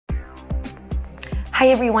Hi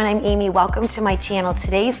everyone, I'm Amy. Welcome to my channel.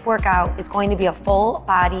 Today's workout is going to be a full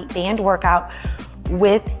body band workout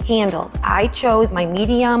with handles. I chose my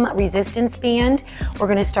medium resistance band. We're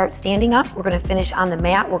gonna start standing up. We're gonna finish on the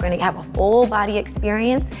mat. We're gonna have a full body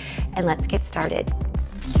experience, and let's get started.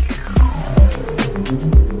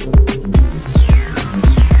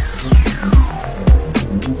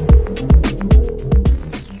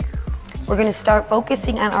 We're gonna start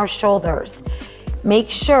focusing on our shoulders. Make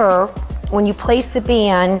sure when you place the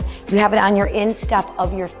band, you have it on your instep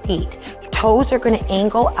of your feet. Your toes are gonna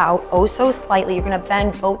angle out oh so slightly. You're gonna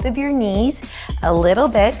bend both of your knees a little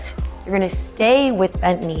bit. You're gonna stay with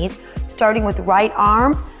bent knees, starting with right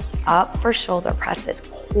arm up for shoulder presses.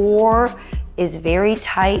 Core is very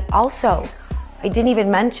tight. Also, I didn't even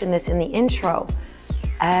mention this in the intro.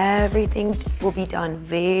 Everything will be done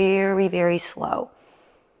very, very slow.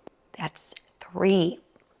 That's 3.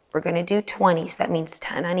 We're gonna do 20, so that means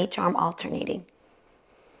 10 on each arm alternating.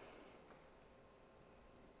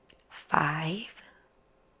 5,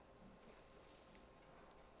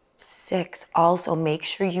 6, also make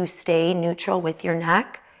sure you stay neutral with your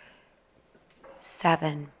neck.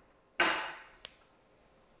 7,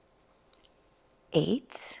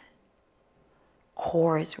 8,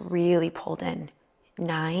 core is really pulled in.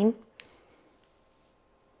 9,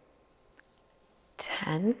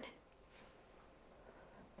 10,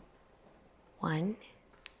 1,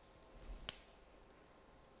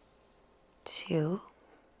 2,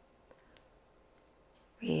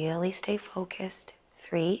 really stay focused.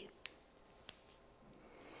 3,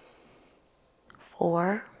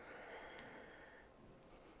 4,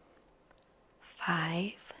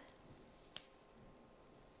 5,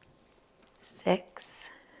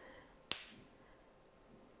 6,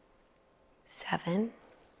 7,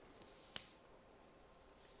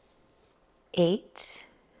 8,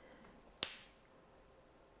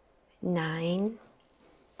 9,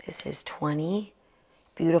 this is 20.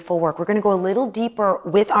 Beautiful work. We're gonna go a little deeper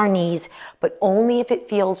with our knees, but only if it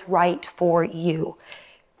feels right for you.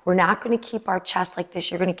 We're not gonna keep our chest like this.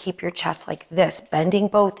 You're gonna keep your chest like this, bending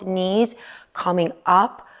both knees, coming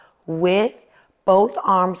up with both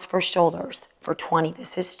arms for shoulders for 20.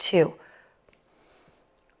 This is 2.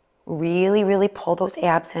 Really, really pull those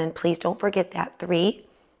abs in. Please don't forget that. 3,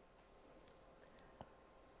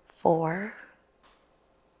 4,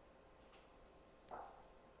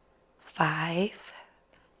 5,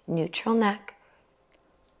 neutral neck.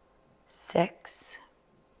 6,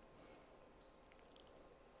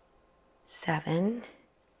 7,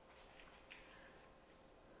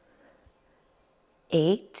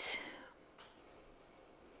 8,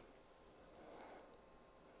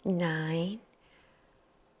 9,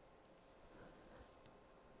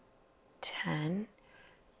 10.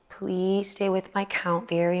 Please stay with my count.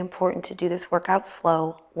 Very important to do this workout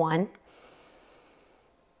slow. 1,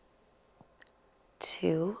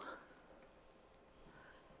 2,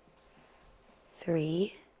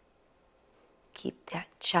 3, keep that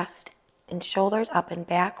chest and shoulders up and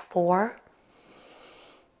back. 4,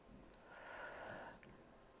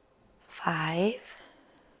 5,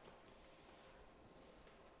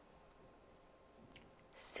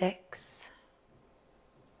 6,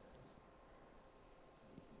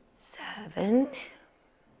 7,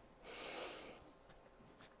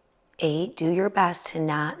 8, do your best to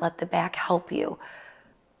not let the back help you.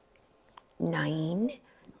 9,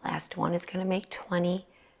 last one is gonna make 20.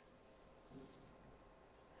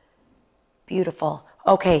 Beautiful.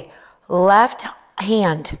 Okay, left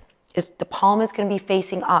hand, the palm is gonna be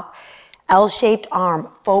facing up. L-shaped arm,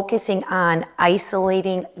 focusing on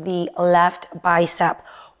isolating the left bicep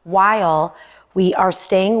while we are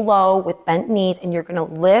staying low with bent knees, and you're gonna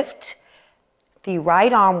lift the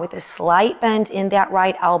right arm with a slight bend in that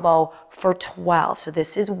right elbow for 12. So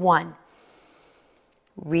this is 1.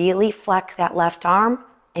 Really flex that left arm,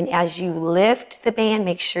 and as you lift the band,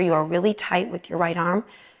 make sure you are really tight with your right arm.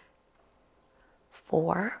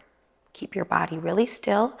 4, keep your body really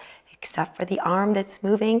still, except for the arm that's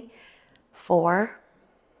moving. 4,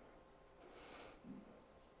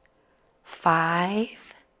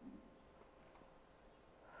 5,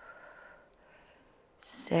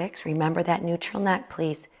 6, remember that neutral neck,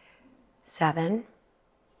 please. 7,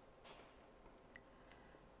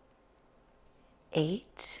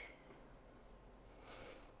 8,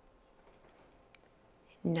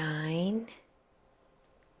 9,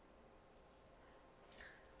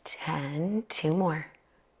 10, 2 more.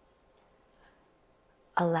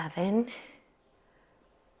 11,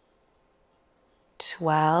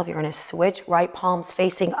 12, you're gonna switch, right palms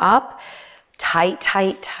facing up, tight,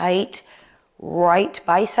 tight, tight, right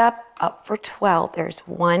bicep up for 12. There's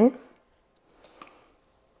 1,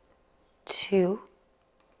 2,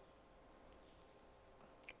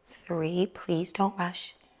 3, please don't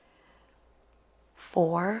rush.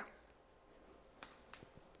 4,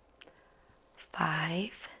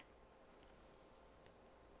 5,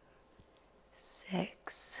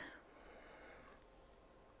 6,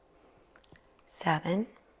 7,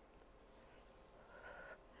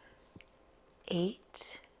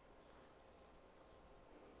 8,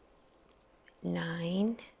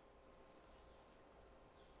 9,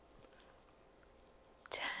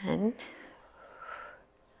 10,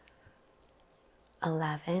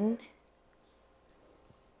 11,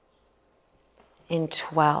 and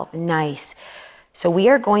 12. Nice. So we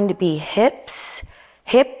are going to be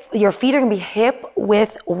your feet are going to be hip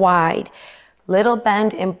width wide. Little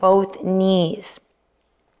bend in both knees.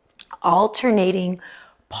 Alternating,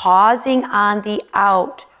 pausing on the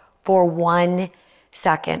out for 1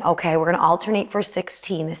 second. Okay, we're going to alternate for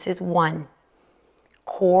 16. This is 1.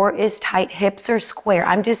 Core is tight, hips are square.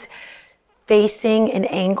 I'm just facing an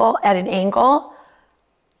angle, at an angle.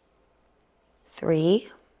 3,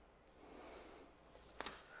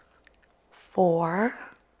 4,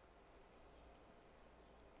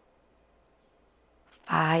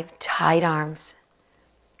 5, tight arms.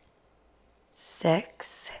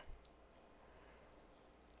 6,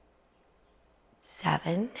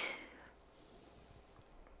 7,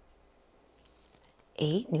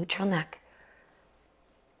 8, neutral neck.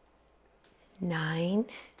 9,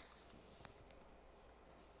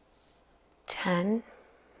 10,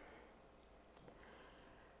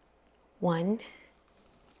 1,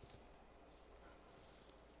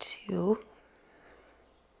 2,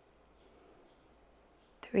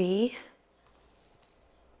 3,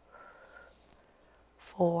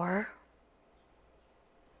 4,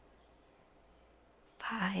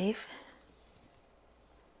 5,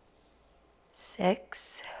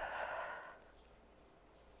 6,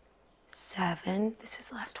 7. This is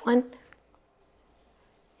the last one.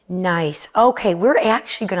 Nice. Okay, we're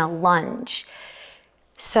actually going to lunge.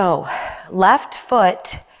 So, left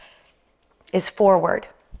foot is forward.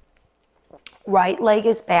 Right leg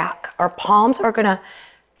is back. Our palms are going to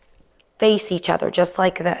face each other just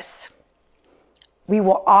like this. We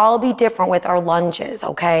will all be different with our lunges,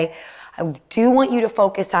 okay? I do want you to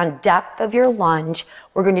focus on depth of your lunge.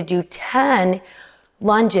 We're going to do 10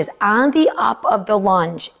 lunges. On the up of the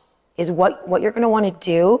lunge is what you're going to want to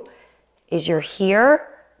do is you're here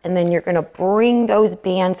and then you're going to bring those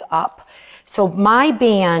bands up. So my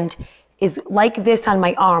band is like this on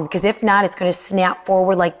my arm, because if not, it's going to snap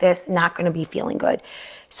forward like this, not going to be feeling good.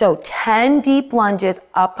 So 10 deep lunges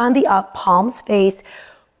up on the up, palms face,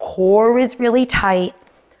 core is really tight,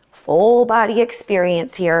 full body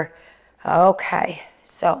experience here. Okay,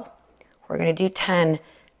 so we're going to do 10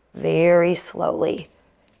 very slowly.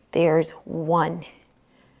 There's 1.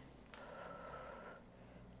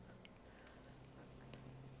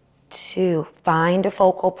 2, find a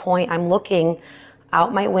focal point. I'm looking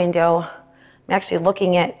out my window. I'm actually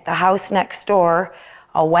looking at the house next door,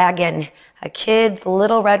 a wagon, a kid's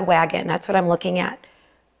little red wagon. That's what I'm looking at.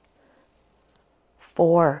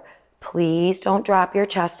 4, please don't drop your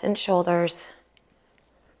chest and shoulders.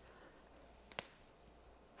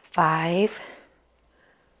 5,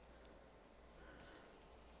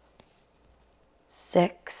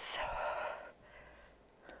 6,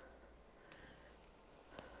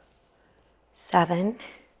 7,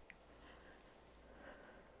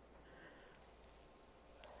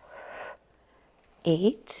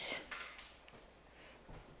 8,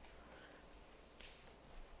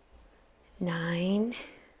 9,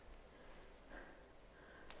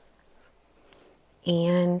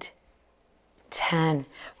 and 10.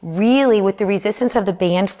 Really, with the resistance of the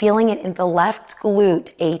band, feeling it in the left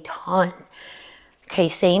glute a ton. Okay,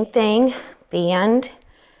 same thing, band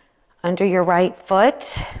under your right foot.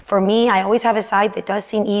 For me, I always have a side that does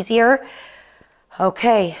seem easier.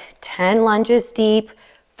 Okay, 10 lunges deep.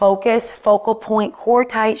 Focus, focal point, core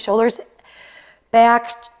tight, shoulders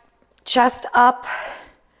back, chest up.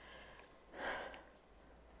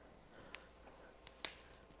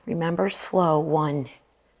 Remember, slow. 1,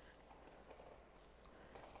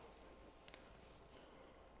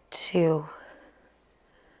 2,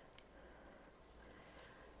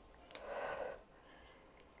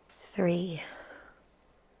 3,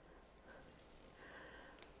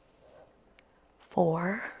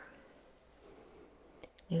 4,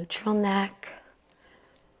 neutral neck,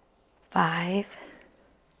 5,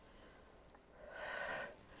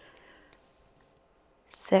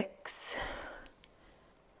 6,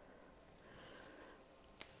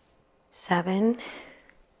 7,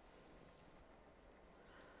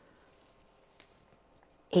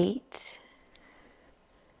 8,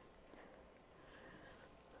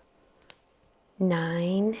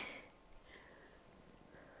 9,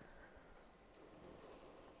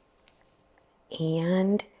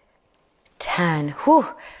 and 10. Whew,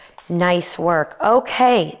 nice work.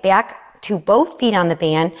 Okay, back to both feet on the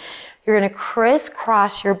band. You're gonna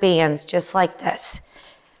crisscross your bands just like this.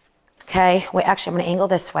 Okay, wait, actually I'm gonna angle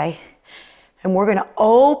this way. And we're gonna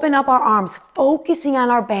open up our arms, focusing on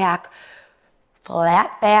our back,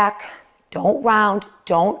 flat back, don't round,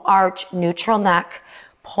 don't arch, neutral neck,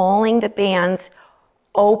 pulling the bands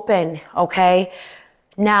open, okay?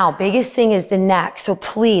 Now, biggest thing is the neck. So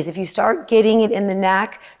please, if you start getting it in the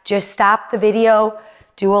neck, just stop the video,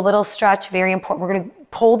 do a little stretch, very important. We're gonna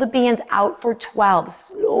pull the bands out for 12,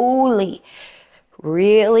 slowly.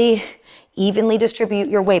 Really evenly distribute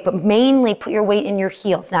your weight, but mainly put your weight in your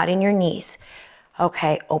heels, not in your knees.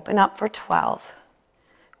 Okay, open up for 12.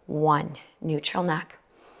 1, neutral neck.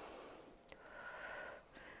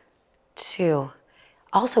 2.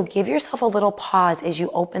 Also, give yourself a little pause as you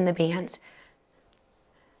open the bands.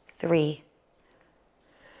 3,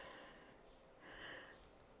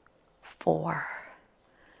 4,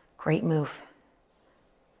 great move.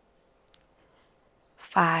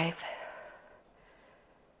 5,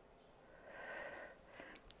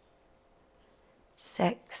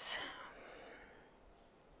 6,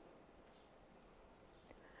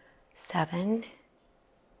 7,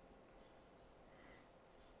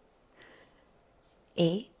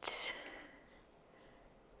 8,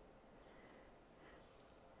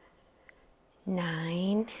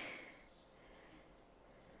 9,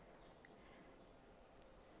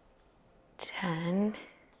 10,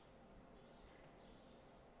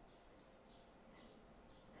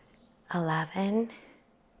 11,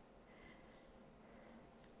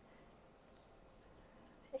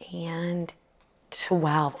 and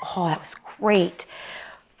 12. Oh, that was great.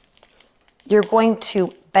 You're going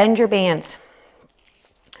to bend your bands.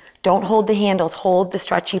 Don't hold the handles, hold the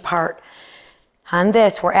stretchy part. On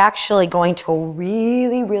this, we're actually going to go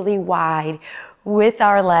really, really wide with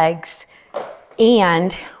our legs.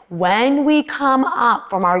 And when we come up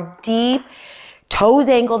from our deep, toes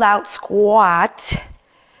angled out squat,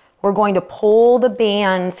 we're going to pull the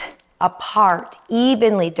bands apart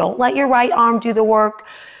evenly. Don't let your right arm do the work,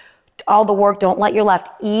 all the work. Don't let your left.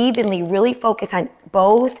 Evenly, really focus on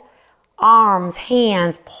both arms,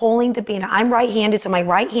 hands, pulling the band. I'm right-handed, so my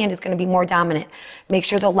right hand is going to be more dominant. Make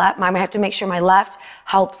sure the left, I have to make sure my left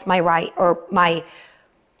helps my right, or my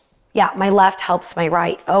left helps my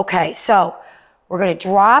right. Okay, so we're going to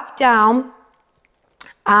drop down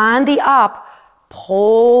on the up,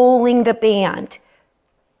 pulling the band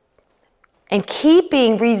and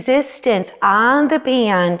keeping resistance on the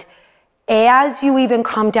band as you even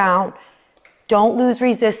come down. Don't lose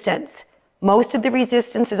resistance. Most of the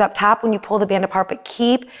resistance is up top when you pull the band apart, but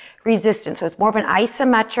keep resistance. So it's more of an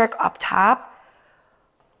isometric up top.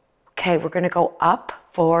 Okay, we're gonna go up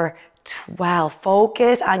for 12.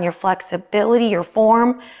 Focus on your flexibility, your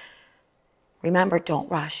form. Remember, don't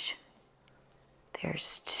rush.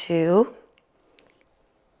 There's 2.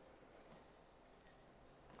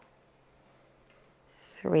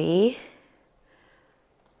 3.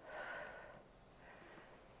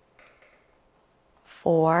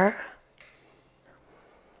 4.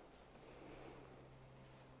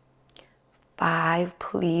 5,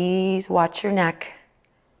 please watch your neck.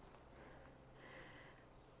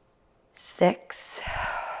 6,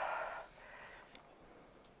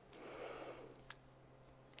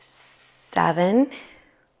 7,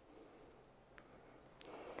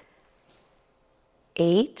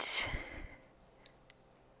 8,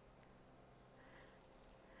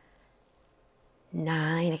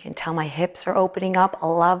 9. I can tell my hips are opening up. I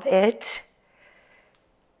love it.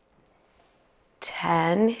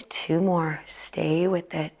 10, 2 more, stay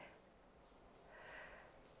with it.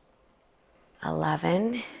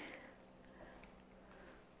 11,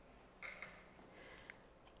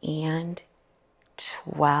 and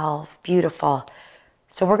 12, beautiful.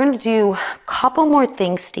 So we're gonna do a couple more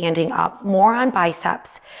things standing up, more on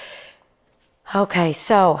biceps. Okay,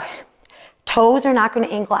 so toes are not gonna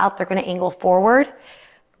angle out, they're gonna angle forward.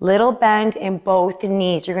 Little bend in both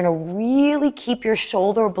knees. You're gonna really keep your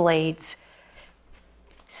shoulder blades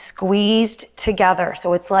squeezed together.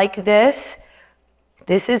 So it's like this.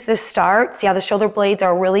 This is the start. See how the shoulder blades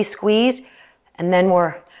are really squeezed? And then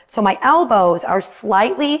so my elbows are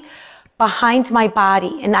slightly behind my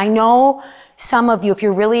body. And I know some of you, if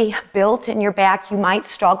you're really built in your back, you might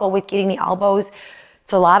struggle with getting the elbows.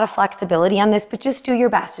 It's a lot of flexibility on this, but just do your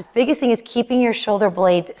best. Just the biggest thing is keeping your shoulder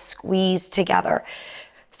blades squeezed together.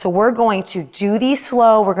 So we're going to do these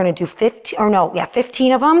slow. We're going to do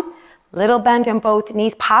 15 of them. Little bend in both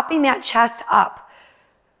knees, popping that chest up.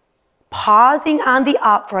 Pausing on the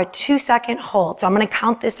up for a 2-second hold. So I'm going to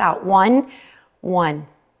count this out. 1, 1,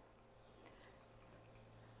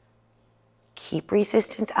 Keep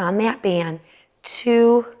resistance on that band.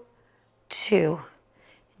 2, 2.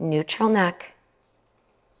 Neutral neck.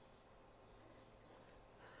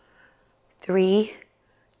 3,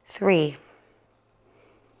 3.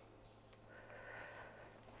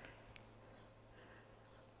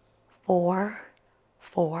 4,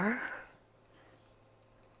 4.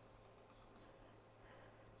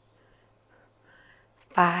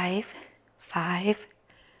 5, 5.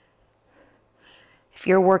 If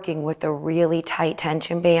you're working with a really tight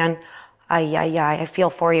tension band, I feel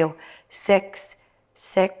for you. 6,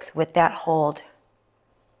 6 with that hold.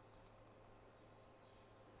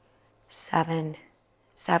 7,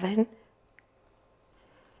 7.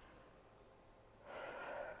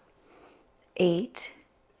 8,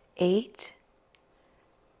 8.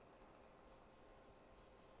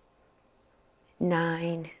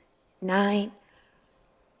 9, 9.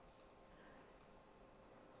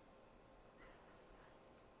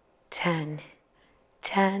 10,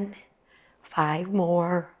 10. 5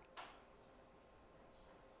 more.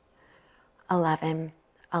 11,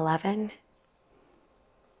 11.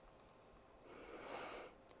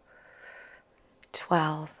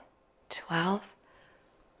 12, 12.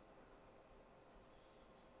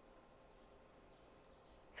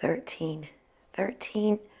 13,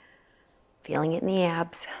 13. Feeling it in the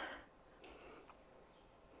abs.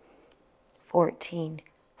 14,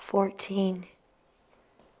 14.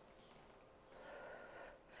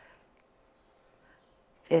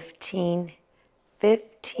 15,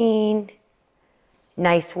 15.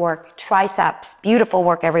 Nice work. Triceps. Beautiful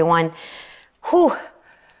work, everyone. Whew.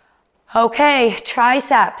 Okay,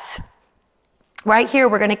 triceps. Right here,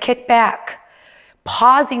 we're gonna kick back,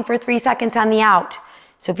 pausing for 3 seconds on the out.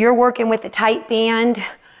 So if you're working with a tight band,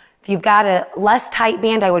 if you've got a less tight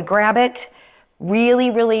band, I would grab it. Really,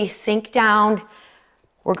 really sink down.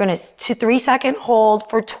 We're gonna 3-second hold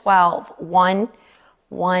for 12. 1,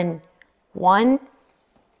 1, 1.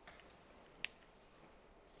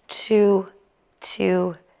 2,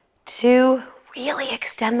 2, 2. Really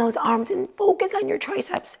extend those arms and focus on your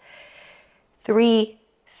triceps. 3,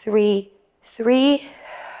 3, 3.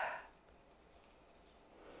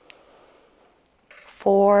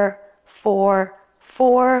 4, 4,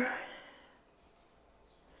 4.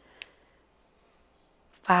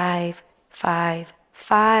 5, 5,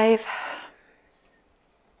 5.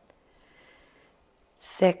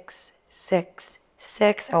 6, 6,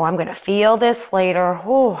 6. Oh, I'm gonna feel this later.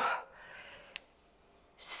 Whew.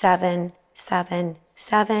 7, 7,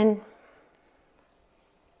 7.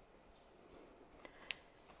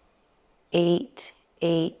 8,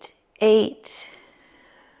 8, 8.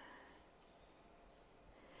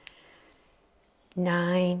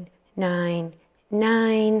 9, 9,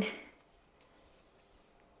 9.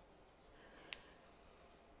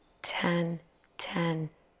 10, 10,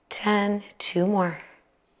 10. 2 more.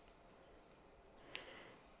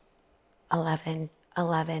 11,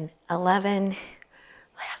 11, 11.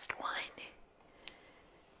 Last one.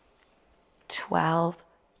 12,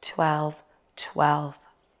 12, 12.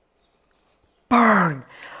 Burn.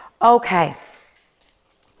 Okay.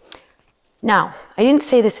 Now, I didn't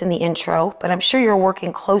say this in the intro, but I'm sure you're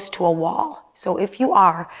working close to a wall. So if you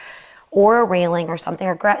are, or a railing or something,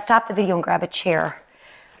 or stop the video and grab a chair,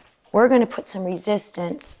 we're gonna put some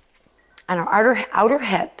resistance on our outer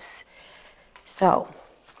hips. So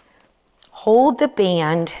hold the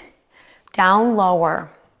band down lower.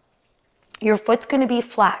 Your foot's gonna be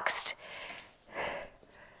flexed.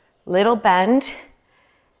 Little bend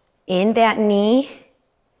in that knee,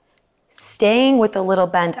 staying with a little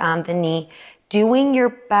bend on the knee, doing your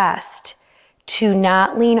best to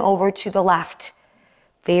not lean over to the left.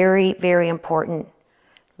 Very, very important.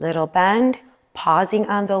 Little bend, pausing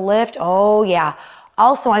on the lift. Oh yeah.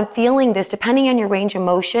 Also, I'm feeling this, depending on your range of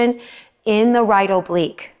motion, in the right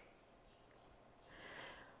oblique.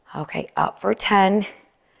 Okay, up for 10.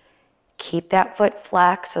 Keep that foot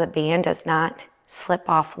flexed so the band does not slip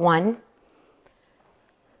off. 1.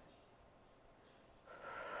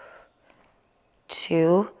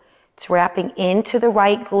 2. It's wrapping into the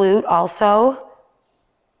right glute also.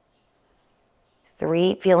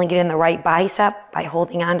 3, feeling it in the right bicep by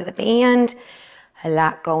holding onto the band. A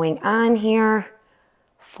lot going on here.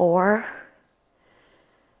 4.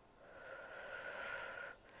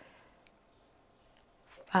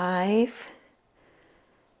 5.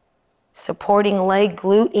 Supporting leg,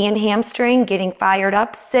 glute, and hamstring, getting fired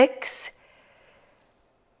up. 6.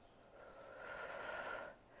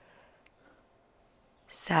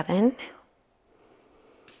 7.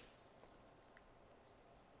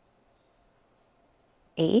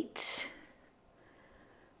 8.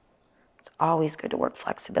 It's always good to work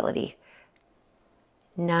flexibility.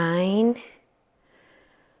 9.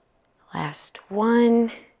 Last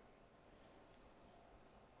one.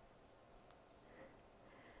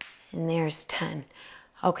 And there's 10.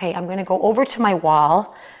 Okay, I'm gonna go over to my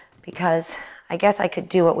wall because I guess I could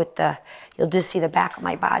do it with you'll just see the back of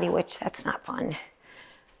my body, which that's not fun.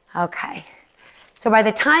 Okay, so by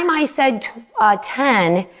the time I said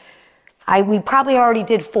 10, we probably already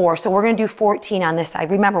did 4, so we're gonna do 14 on this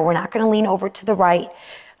side. Remember, we're not gonna lean over to the right.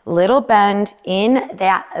 Little bend in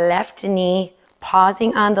that left knee,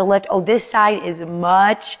 pausing on the lift. Oh, this side is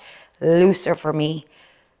much looser for me.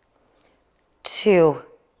 2.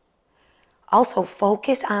 Also,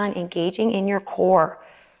 focus on engaging in your core.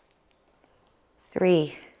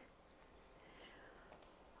 3.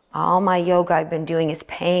 All my yoga I've been doing is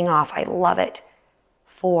paying off. I love it.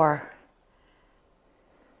 4.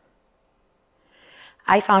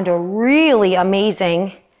 I found a really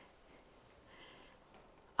amazing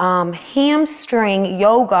hamstring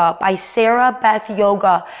yoga by Sarah Beth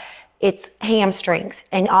Yoga. It's hamstrings,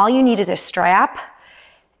 and all you need is a strap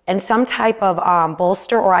and some type of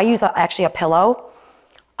bolster, or I use actually a pillow.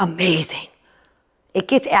 Amazing. It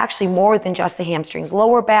gets actually more than just the hamstrings.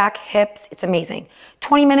 Lower back, hips, it's amazing.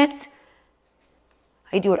 20 minutes,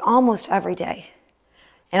 I do it almost every day.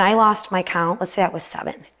 And I lost my count, let's say that was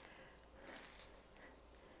 7.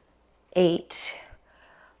 8.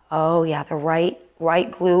 Oh yeah, the right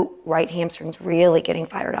glute, right hamstring's really getting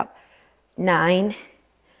fired up. 9.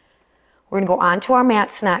 We're gonna go onto our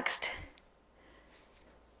mats next.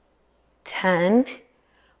 10.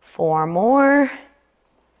 4 more.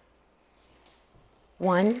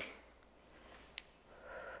 1.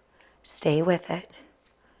 Stay with it.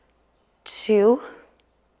 2.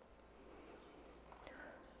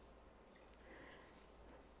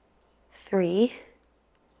 3.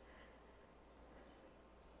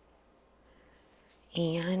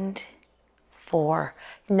 And 4.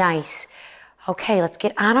 Nice. Okay, let's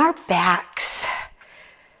get on our backs.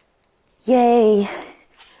 Yay.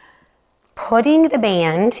 Putting the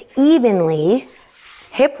band evenly,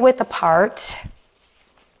 hip width apart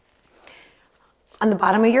on the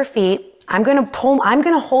bottom of your feet. I'm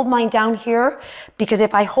gonna hold mine down here because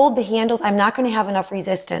if I hold the handles, I'm not gonna have enough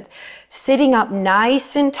resistance. Sitting up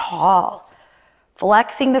nice and tall,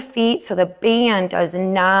 flexing the feet so the band does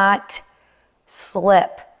not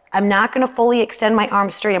slip. I'm not gonna fully extend my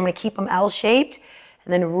arms straight. I'm gonna keep them L-shaped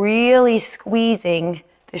and then really squeezing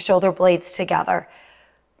the shoulder blades together.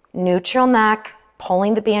 Neutral neck,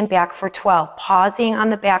 pulling the band back for 12. Pausing on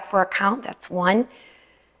the back for a count, that's 1.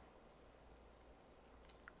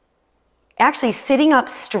 Actually, sitting up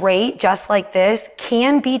straight, just like this,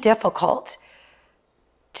 can be difficult.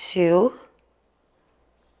 2.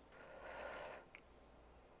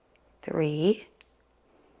 3.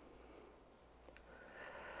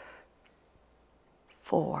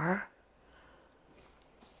 4.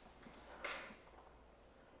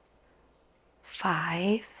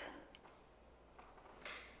 5.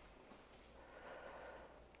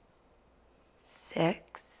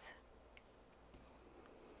 6.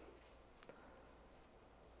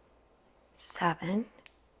 7.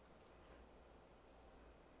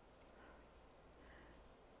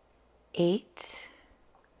 8.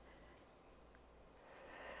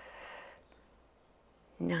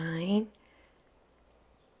 9.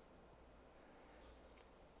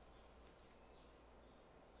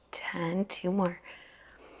 10. 2 more.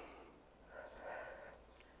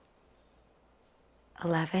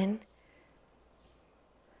 11.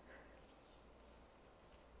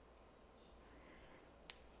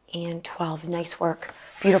 And 12. Nice work.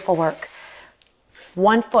 Beautiful work.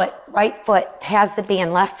 1 foot, right foot has the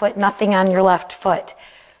band, left foot, nothing on your left foot.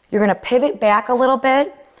 You're gonna pivot back a little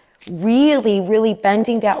bit, really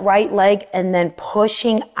bending that right leg and then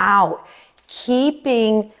pushing out,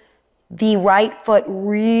 keeping the right foot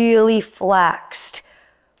really flexed,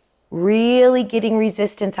 really getting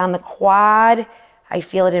resistance on the quad. I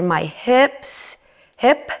feel it in my hips,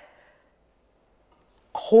 hip,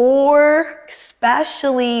 core,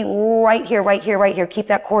 especially right here. Keep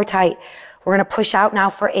that core tight. We're gonna push out now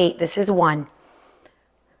for 8. This is 1.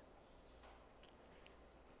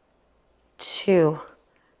 2.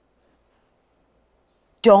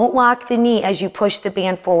 Don't lock the knee as you push the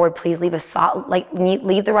band forward. Please leave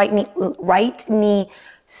leave the right knee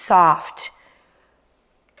soft.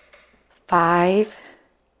 5.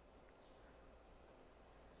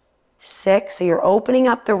 6. So you're opening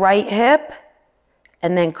up the right hip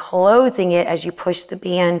and then closing it as you push the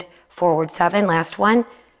band forward. 7. Last one.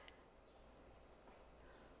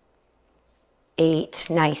 8.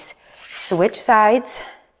 Nice. Switch sides.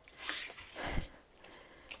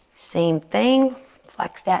 Same thing.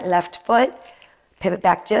 Flex that left foot, pivot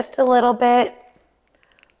back just a little bit,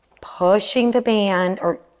 pushing the band,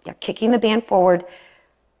 or kicking the band forward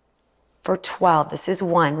for 12. This is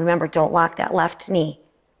 1. Remember, don't lock that left knee.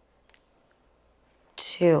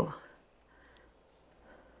 2.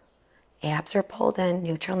 Abs are pulled in,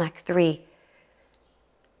 neutral neck. 3.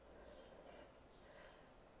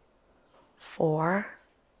 4.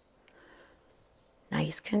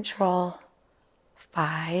 Nice control.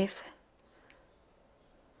 5.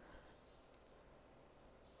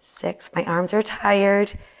 6. My arms are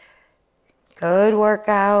tired. Good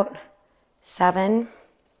workout. 7.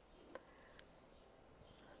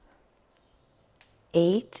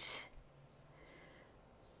 8.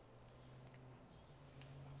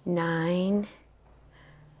 9.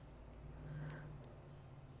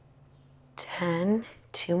 10.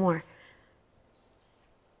 2 more.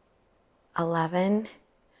 11.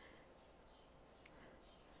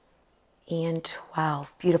 And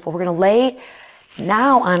 12. Beautiful. We're going to lay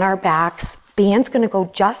now on our backs. Band's going to go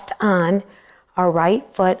just on our right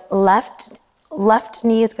foot. Left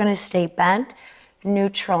knee is going to stay bent.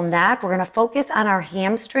 Neutral neck. We're going to focus on our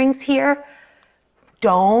hamstrings here.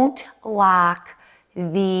 Don't lock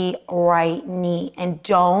the right knee, and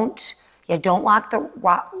don't lock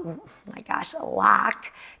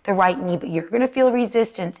lock the right knee, but you're going to feel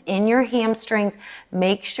resistance in your hamstrings.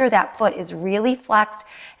 Make sure that foot is really flexed,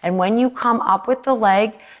 and when you come up with the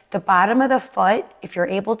leg, the bottom of the foot, if you're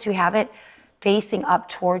able to have it facing up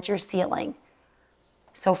towards your ceiling.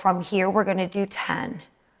 So from here, we're going to do 10.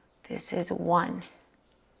 This is 1.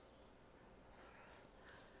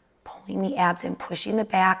 Pulling the abs and pushing the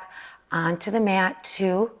back onto the mat.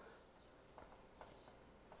 2.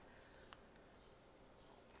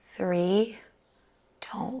 3.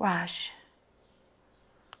 Don't rush.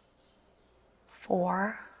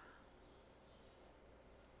 4.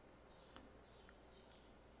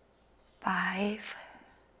 5.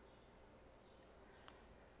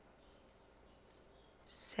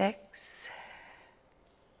 6.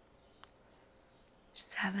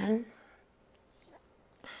 7.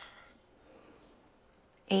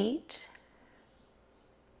 8.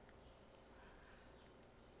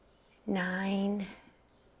 9.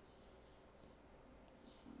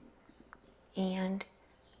 And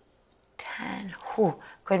 10. Whew,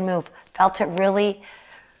 good move. Felt it really,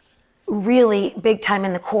 really big time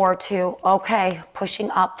in the core too. Okay,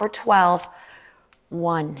 pushing up for 12.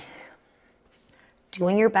 1.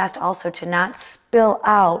 Doing your best also to not spill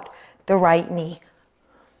out the right knee.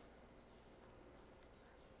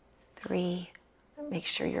 3. Make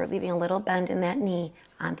sure you're leaving a little bend in that knee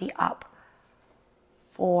on the up.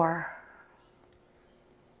 4.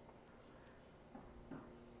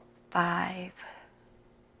 5.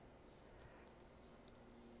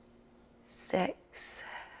 6.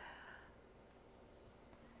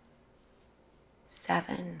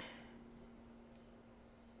 7.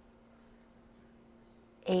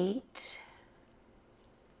 8.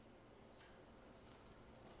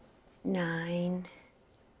 9.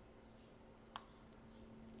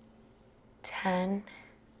 10.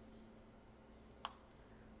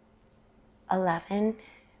 11.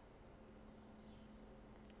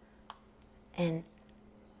 And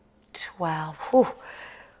 12. Whew.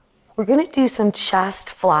 We're going to do some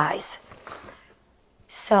chest flies.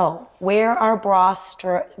 So where our bra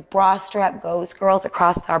strap goes, girls,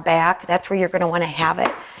 across our back, that's where you're going to want to have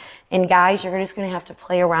it. And guys, you're just going to have to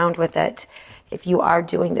play around with it if you are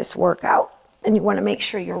doing this workout. And you want to make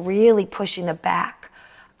sure you're really pushing the back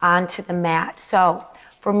onto the mat. So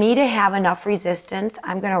for me to have enough resistance,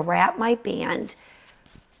 I'm going to wrap my band.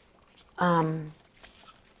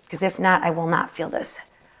 Because if not, I will not feel this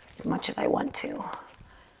as much as I want to.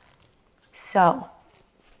 So,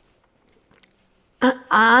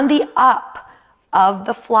 on the up of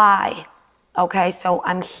the fly, okay, so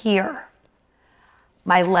I'm here.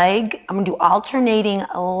 My leg, I'm gonna do alternating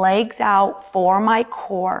legs out for my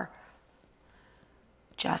core,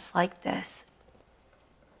 just like this.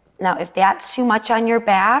 Now, if that's too much on your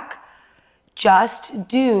back, just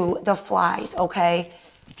do the flies, okay,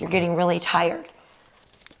 if you're getting really tired.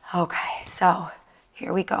 Okay, so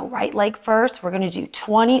here we go. Right leg first. We're going to do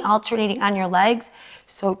 20 alternating on your legs.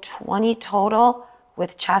 So 20 total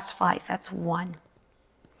with chest flies. That's 1.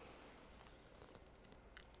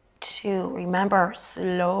 2. Remember,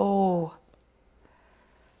 slow.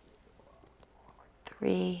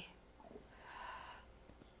 3.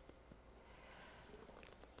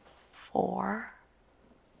 4.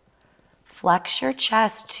 Flex your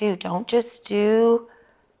chest too. Don't just do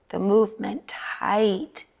the movement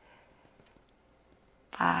tight.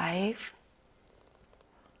 5,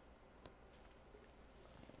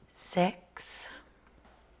 6,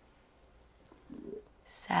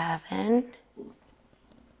 7,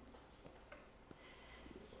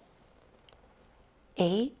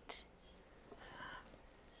 8,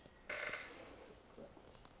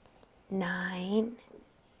 9,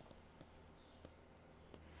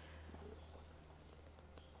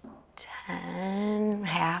 10,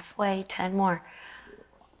 halfway, 10 more.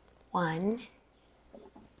 1,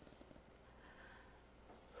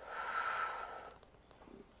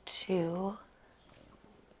 2,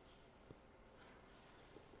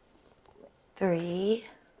 3,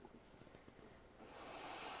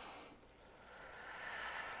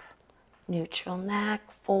 4, neck,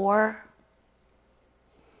 4,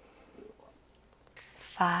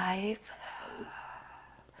 5,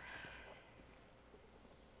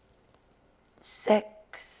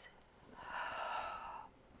 6,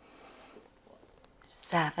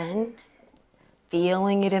 7,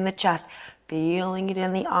 feeling it in the chest, feeling it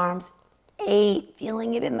in the arms, 8,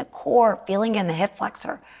 feeling it in the core, feeling it in the hip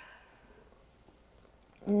flexor,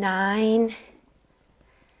 9,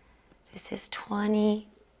 this is 20,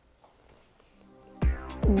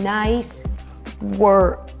 nice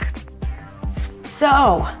work.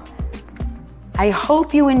 So, I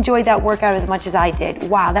hope you enjoyed that workout as much as I did.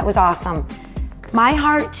 Wow, that was awesome. My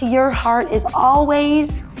heart to your heart is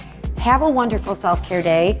always, have a wonderful self-care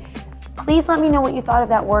day. Please let me know what you thought of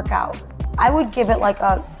that workout. I would give it like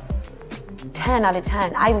a 10 out of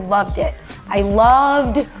 10. I loved it. I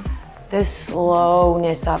loved the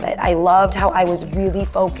slowness of it. I loved how I was really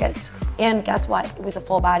focused. And guess what? It was a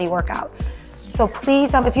full body workout. So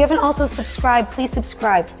please, if you haven't also subscribed, please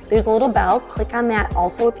subscribe. There's a little bell. Click on that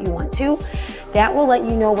also if you want to. That will let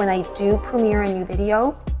you know when I do premiere a new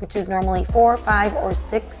video, which is normally 4, 5, or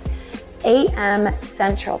 6 a.m.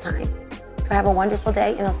 Central Time. So have a wonderful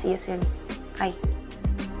day, and I'll see you soon. Bye.